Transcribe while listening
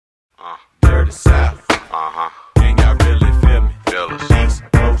Dirty South. Can y'all really feel me? Feel us. East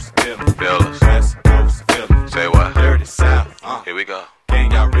Coast, feel me. Feel us. West Coast, feel me. Say what? Dirty South. Here we go.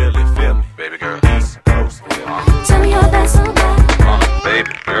 Can y'all really feel me? Baby girl. East Coast, feel me. Tell me you're that somebody.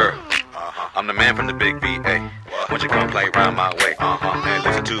 Baby girl. I'm the man from the big VA. Won't you come play round my way? And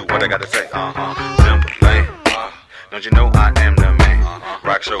listen to what I gotta say. Simple lane. Don't you know I am the man?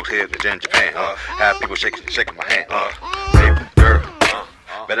 Rock shows here in Japan. Have people shaking my hand. Baby girl.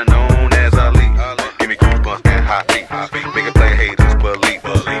 Better known as Ali. Give me goosebumps and hot beat. Make it play, haters believe.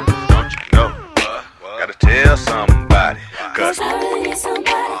 Don't you know? Gotta tell somebody. Cause I really need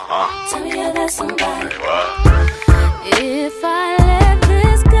somebody. Tell me you're that somebody. If I let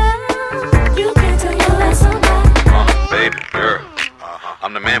this go, you can't tell me you're that somebody. Baby girl,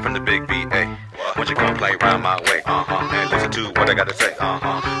 I'm the man from the big VA. Won't you come play round my way? And listen to what I gotta say.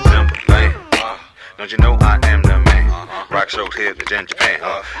 Simple lane. Don't you know I am the man? Rock shows here in Japan.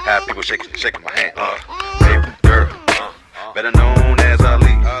 Have people shaking my hand. Baby girl, better known as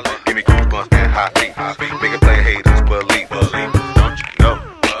Ali. Give me goosebumps and hot beat. Make it play, haters believe. Don't you know?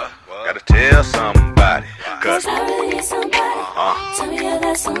 Gotta tell somebody. Cause I really need somebody. Tell me you're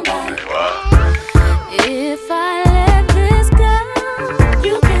that somebody. If